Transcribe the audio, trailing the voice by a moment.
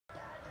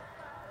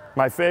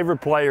My favorite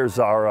players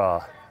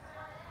are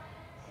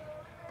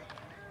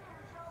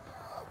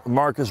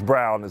Marcus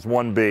Brown is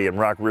 1B and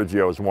Rock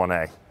Riggio is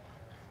 1A.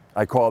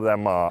 I call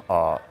them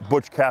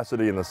Butch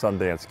Cassidy and the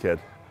Sundance Kid.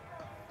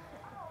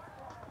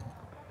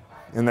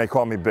 And they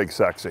call me Big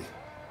Sexy.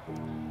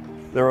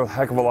 They're a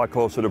heck of a lot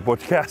closer to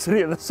Butch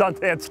Cassidy and the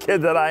Sundance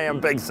Kid than I am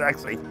Big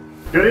Sexy.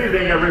 Good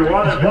evening,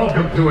 everyone, and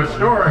welcome to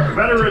historic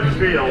Veterans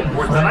Field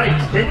for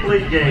tonight's Kid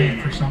League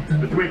game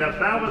between the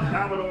Falmouth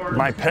Commodores.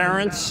 My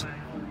parents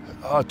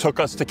took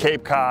us to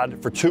Cape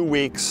Cod for 2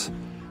 weeks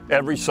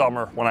every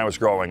summer when I was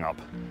growing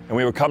up. And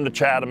we would come to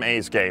Chatham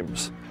A's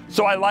games.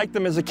 So I liked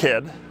them as a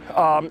kid.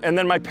 And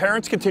then my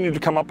parents continued to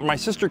come up and my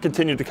sister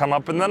continued to come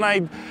up. And then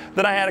I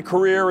had a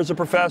career as a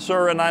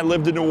professor and I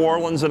lived in New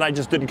Orleans and I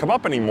just didn't come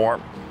up anymore.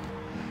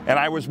 And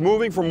I was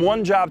moving from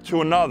one job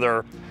to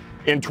another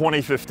in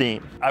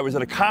 2015. I was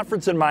at a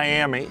conference in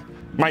Miami.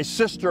 My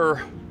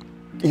sister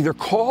either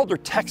called or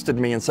texted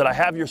me and said, I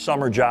have your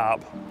summer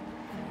job.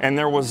 And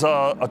there was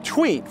a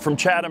tweet from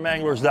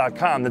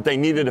ChathamAnglers.com that they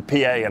needed a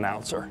PA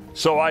announcer.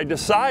 So I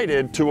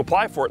decided to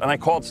apply for it, and I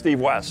called Steve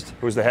West,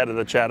 who's the head of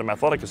the Chatham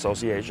Athletic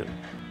Association.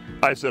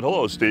 I said,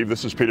 hello, Steve,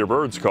 this is Peter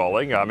Birds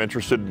calling. I'm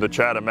interested in the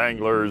Chatham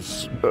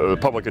Anglers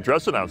public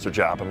address announcer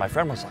job. And my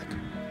friend was like,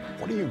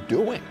 what are you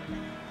doing?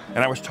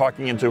 And I was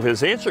talking into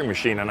his answering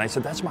machine, and I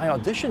said, that's my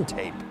audition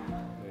tape.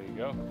 There you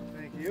go.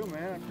 Thank you,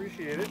 man. I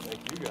appreciate it.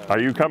 Thank you guys. Are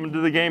you coming to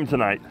the game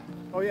tonight?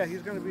 Oh, yeah,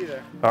 he's going to be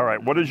there. All right,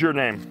 what is your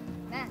name?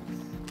 Max.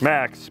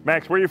 Max.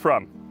 Max, where are you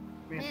from?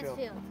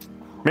 Mansfield.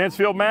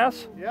 Mansfield,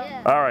 Mass?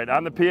 Yeah. All right,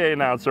 I'm the PA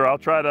announcer. I'll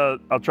try to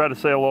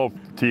say hello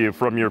to you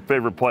from your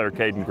favorite player,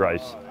 Caden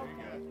Grice.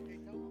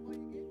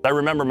 I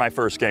remember my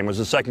first game. It was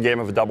the second game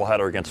of a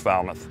doubleheader against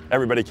Falmouth.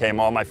 Everybody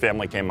came, all my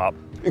family came up.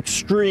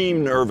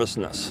 Extreme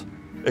nervousness.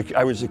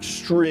 I was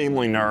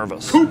extremely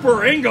nervous.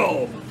 Cooper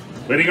Engel,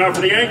 leading off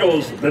for the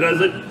Anglers,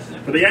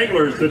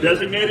 the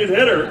designated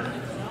hitter.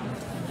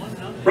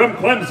 From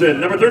Clemson,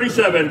 number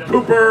 37,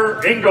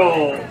 Cooper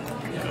Engel. A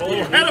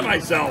little ahead of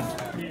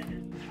myself.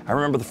 I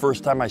remember the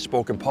first time I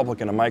spoke in public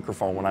in a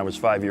microphone when I was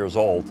 5 years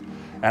old,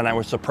 and I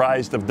was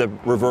surprised of the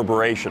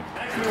reverberation.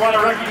 Next, we want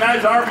to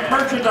recognize our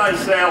merchandise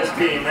sales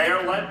team. They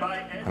are led by...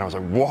 And I was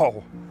like,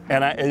 whoa.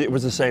 And it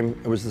was the same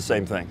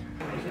thing.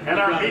 And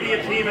our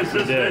media team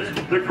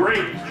assistant, the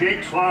great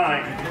Jake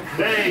Klein.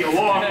 They,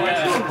 along with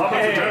the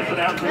public address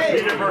announcer,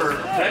 Peter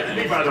Bird, that's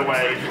me, by the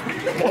way,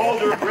 all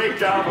do a great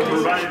job of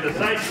providing the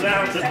sights,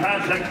 sounds, and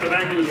context of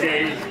Anglers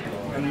games.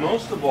 And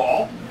most of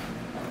all,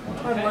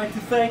 I'd like to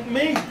thank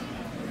me.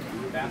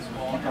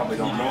 Basketball. Probably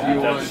don't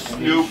know. That's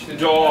Snoop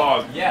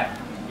Dogg. Yeah.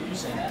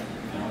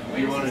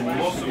 You want to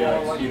most of all,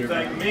 I'd like to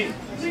thank me.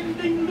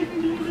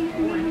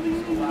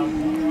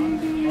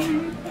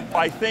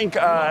 I think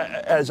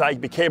as I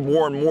became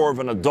more and more of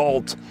an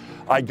adult,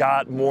 I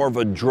got more of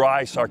a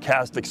dry,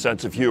 sarcastic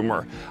sense of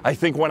humor. I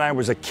think when I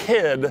was a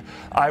kid,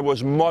 I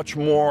was much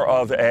more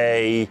of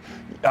a,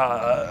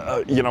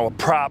 a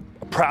prop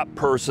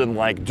person,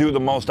 like do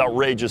the most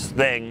outrageous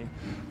thing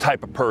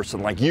type of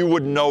person. Like you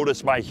would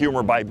notice my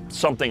humor by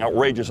something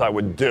outrageous I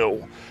would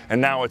do.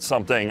 And now it's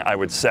something I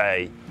would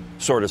say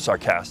sort of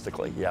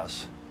sarcastically,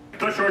 yes.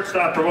 The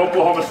shortstop from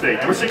Oklahoma State,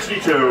 number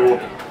 62,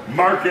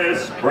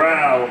 Marcus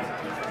Brown.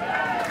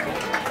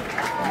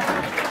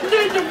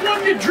 There's the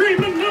one you're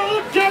dreaming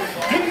of, just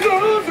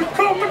love is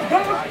coming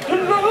back to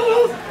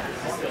love.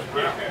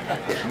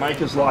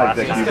 Mike is live,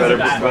 Vic. You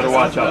better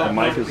watch out. The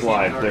Mike is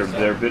live.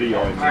 They're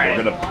videoing me.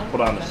 They're going to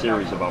put on a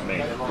series about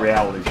me,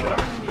 reality show,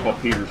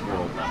 about Peter's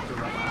World.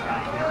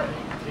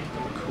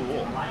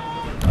 Cool.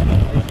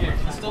 You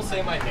can still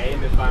say my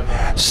name if I'm...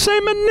 Say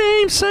my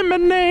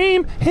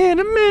name, in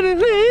a minute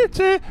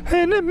later,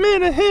 in a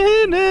minute.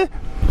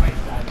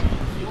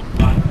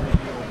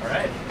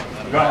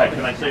 Go ahead,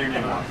 can I say your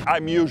name?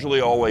 I'm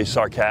usually always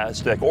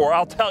sarcastic, or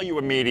I'll tell you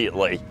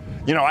immediately.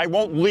 You know, I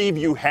won't leave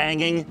you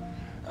hanging.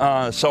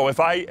 So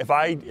if I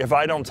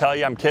don't tell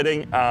you I'm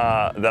kidding,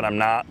 then I'm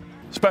not.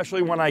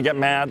 Especially when I get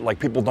mad, like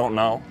people don't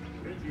know.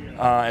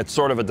 It's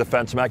sort of a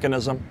defense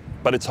mechanism,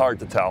 but it's hard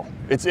to tell.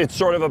 It's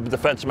sort of a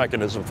defense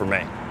mechanism for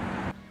me.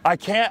 I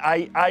can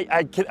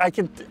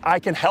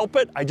help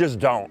it. I just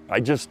don't.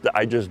 I just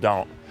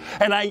don't.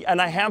 And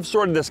I have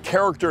sort of this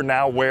character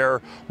now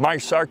where my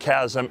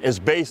sarcasm is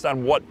based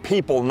on what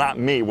people, not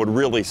me, would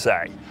really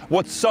say.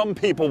 What some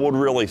people would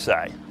really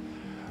say.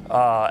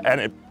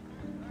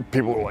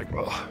 People are like,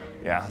 ugh.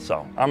 Yeah,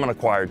 so I'm an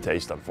acquired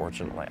taste,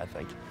 unfortunately, I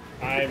think.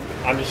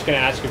 I'm just going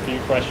to ask a few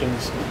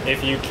questions.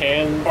 If you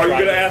can... Are you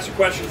going to ask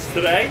questions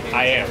today?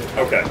 I am.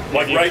 Okay.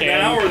 Like right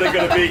now, or are they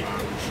going to be...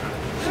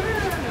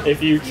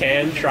 If you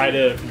can, try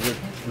to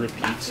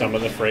repeat some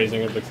of the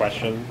phrasing of the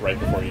question right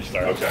before you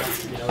start. Okay.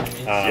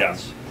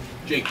 Yes.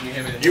 Jake, can you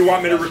have it? You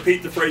want me to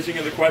repeat the phrasing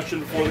of the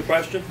question before the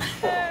question?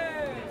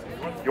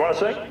 You want to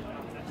sing?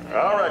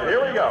 All right,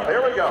 here we go.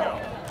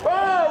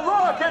 Oh,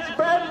 look, it's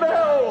Ben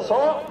Mills,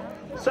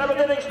 7th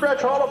inning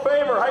stretch Hall of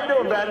Famer. How you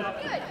doing, Ben?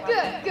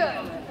 Good.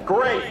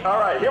 Great. All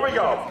right, here we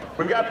go.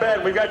 We've got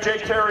Ben. We've got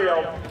Jake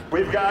Terrio.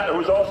 We've got,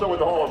 who's also with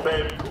the Hall of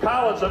Fame,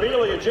 Collins,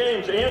 Amelia,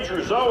 James,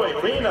 Andrew, Zoe,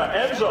 Lena,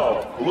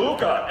 Enzo,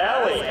 Luca,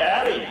 Allie,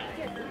 Addie.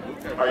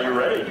 Are you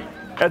ready?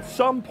 At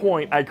some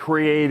point, I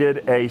created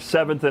a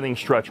 7th inning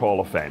stretch Hall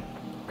of Fame,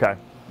 okay?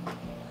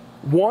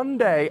 One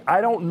day,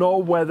 I don't know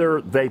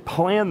whether they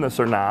planned this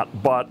or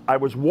not, but I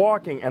was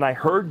walking and I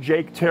heard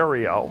Jake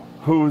Terrio,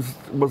 who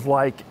was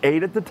like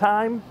 8 at the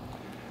time,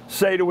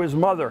 say to his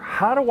mother,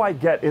 how do I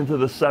get into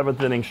the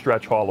 7th inning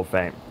stretch Hall of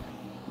Fame?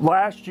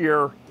 Last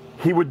year,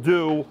 he would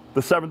do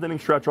the 7th inning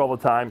stretch all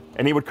the time,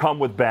 and he would come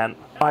with Ben.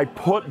 I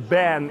put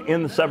Ben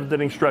in the 7th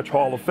inning stretch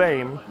Hall of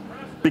Fame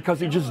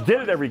because he just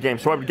did it every game.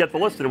 So I would get the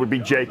list, and it would be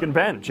Jake and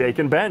Ben, Jake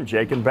and Ben,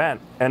 Jake and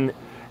Ben.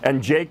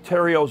 And Jake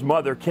Terrio's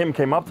mother, Kim,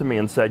 came up to me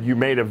and said, you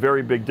made a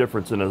very big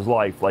difference in his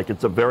life. Like,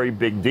 it's a very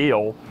big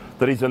deal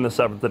that he's in the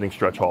 7th inning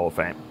stretch Hall of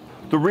Fame.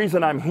 The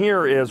reason I'm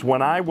here is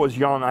when I was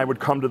young, I would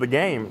come to the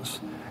games,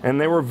 and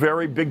they were a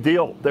very big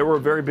deal. They were a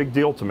very big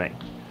deal to me.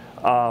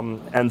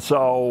 And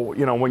so,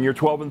 you know, when you're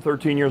 12 and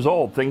 13 years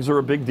old, things are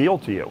a big deal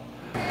to you.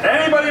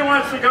 Anybody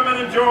wants to come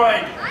in and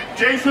join?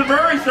 Jason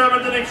Murray,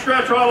 7th inning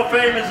stretch Hall of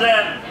Fame is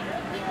in.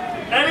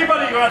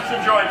 Anybody wants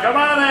to join? Come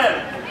on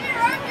in.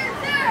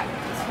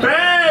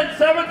 Ben,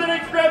 7th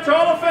inning stretch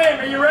Hall of Fame.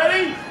 Are you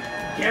ready?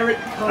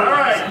 All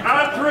right,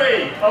 on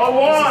 3, a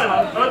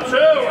 1, a 2.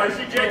 I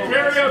see Jake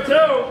Terrio 2,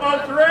 on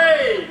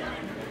 3.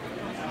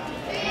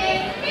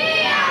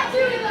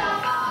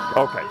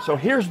 Okay, so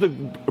here's the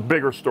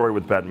bigger story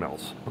with Ben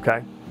Mills,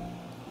 okay?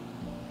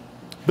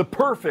 The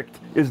perfect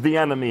is the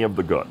enemy of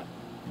the good.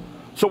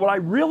 So what I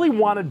really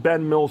wanted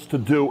Ben Mills to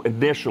do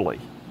initially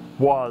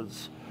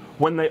was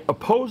when the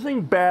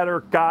opposing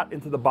batter got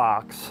into the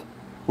box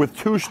with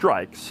 2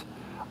 strikes,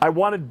 I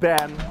wanted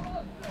Ben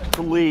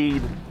to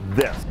lead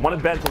this.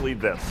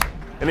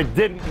 And it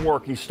didn't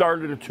work. He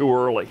started it too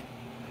early.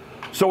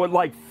 So it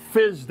like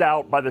fizzed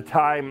out by the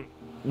time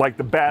like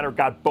the batter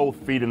got both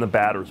feet in the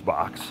batter's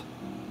box.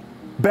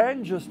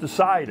 Ben just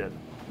decided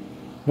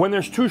when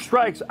there's 2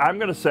 strikes, I'm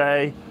going to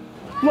say,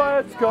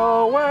 let's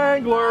go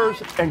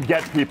Anglers, and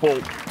get people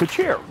to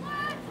cheer.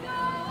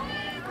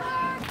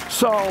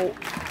 So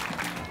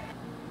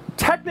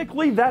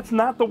technically, that's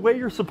not the way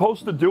you're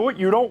supposed to do it.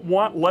 You don't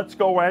want let's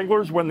go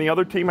Anglers when the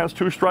other team has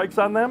 2 strikes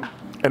on them.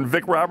 And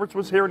Vic Roberts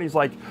was here, and he's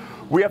like,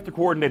 we have to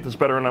coordinate this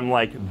better. And I'm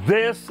like,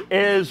 this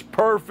is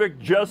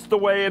perfect just the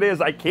way it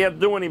is. I can't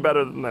do any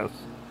better than this.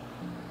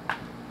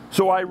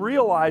 So I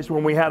realized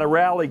when we had a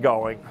rally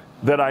going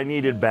that I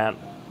needed Ben.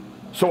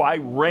 So I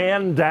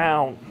ran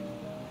down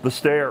the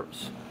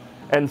stairs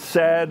and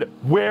said,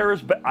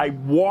 where's Ben? I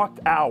walked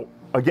out.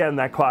 Again,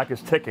 that clock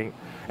is ticking.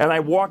 And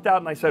I walked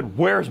out and I said,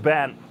 where's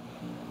Ben?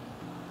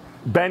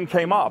 Ben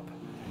came up,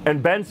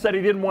 and Ben said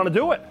he didn't want to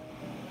do it.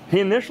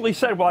 He initially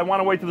said, well, I want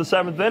to wait to the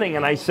 7th inning,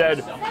 and I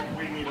said,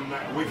 We need him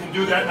now. We can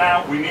do that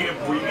now. We need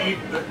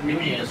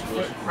this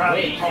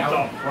crowd pumped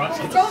up.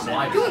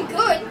 Doing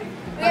good.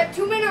 We have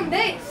 2 men on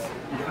base.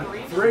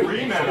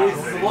 3 men.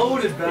 It's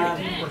loaded,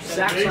 Ben.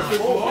 Sacks are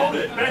full.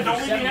 Loaded. Ben, don't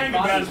leave me hanging,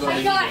 Ben.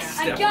 I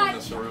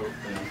got you.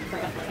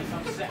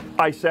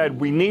 I said,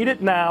 we need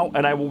it now,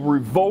 and I will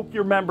revoke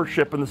your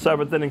membership in the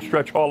 7th inning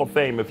stretch Hall of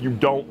Fame if you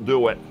don't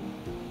do it.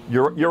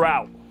 You're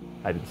out.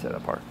 I didn't say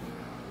that part.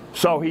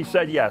 So he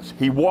said yes.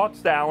 He walks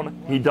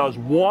down, he does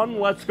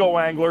 1 let's go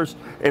Anglers,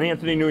 and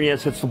Anthony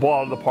Nunez hits the ball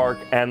out of the park,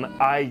 and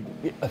I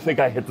think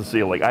I hit the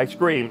ceiling. I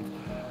screamed.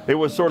 It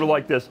was sort of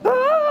like this.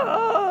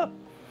 Ah!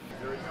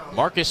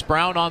 Marcus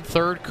Brown on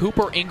third,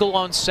 Cooper Ingle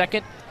on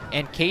second,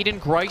 and Caden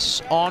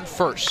Grice on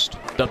first.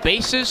 The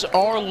bases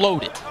are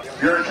loaded.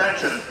 Your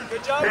attention.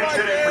 Pinch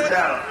hitting for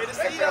Chatham.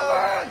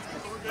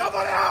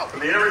 From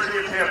the University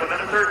of Tampa,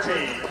 number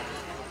 13.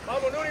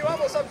 Anthony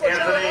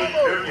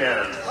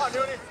Nunez.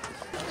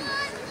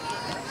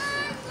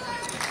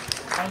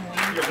 You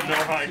have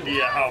no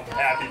idea how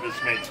happy this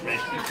makes me.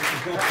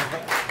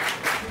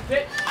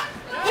 Yes!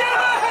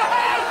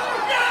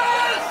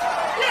 Yes!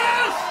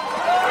 Yes!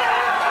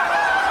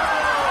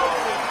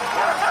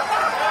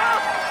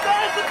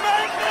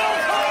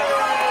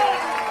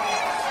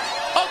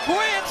 A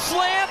grand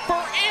slam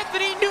for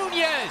Anthony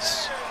Nunez.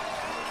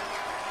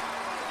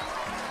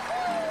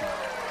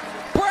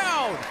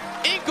 Brown,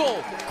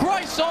 Ingle,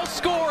 Grice all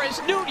score as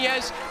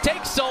Nunez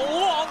takes a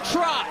long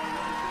trot.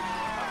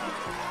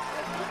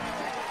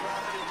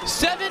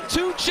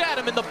 7-2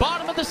 Chatham in the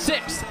bottom of the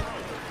 6th.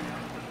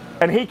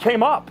 And he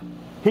came up.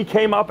 He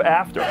came up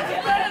after.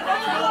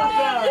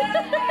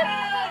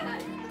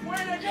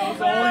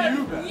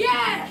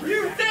 Yes!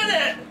 You did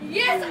it!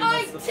 Yes,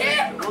 I did!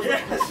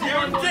 Yes, you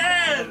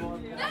did!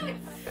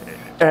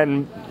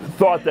 And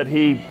thought that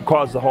he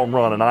caused the home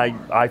run, and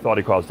I thought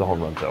he caused the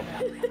home run too.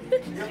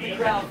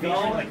 I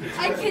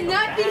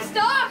cannot be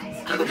stopped!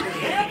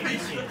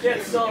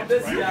 Can't stop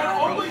this You can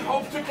guy. only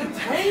hope to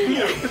contain you.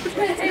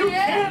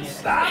 Yes,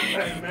 Stop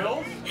it,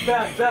 Mills.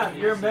 Ben,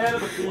 you're a man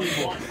of the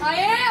people. I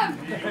am!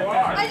 You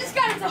are. I just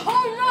got it. It's a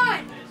home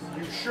run!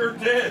 You sure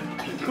did.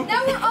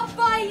 Now we're up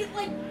by,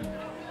 like,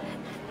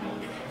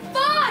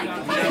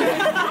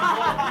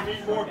 5! We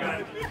need more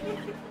guys.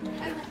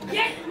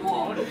 Get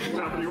more!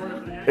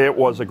 It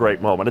was a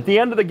great moment. At the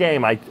end of the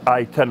game, I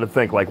tend to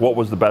think, like, what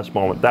was the best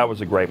moment? That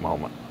was a great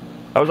moment.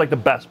 That was like the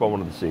best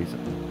moment of the season.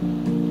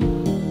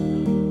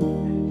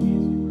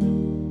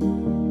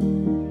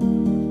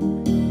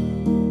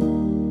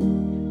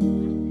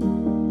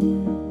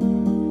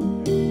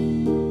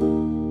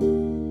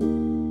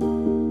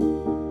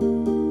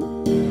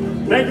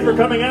 Thank you for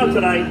coming out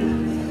tonight.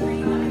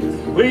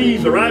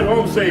 Please arrive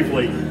home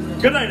safely.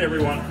 Good night,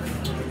 everyone.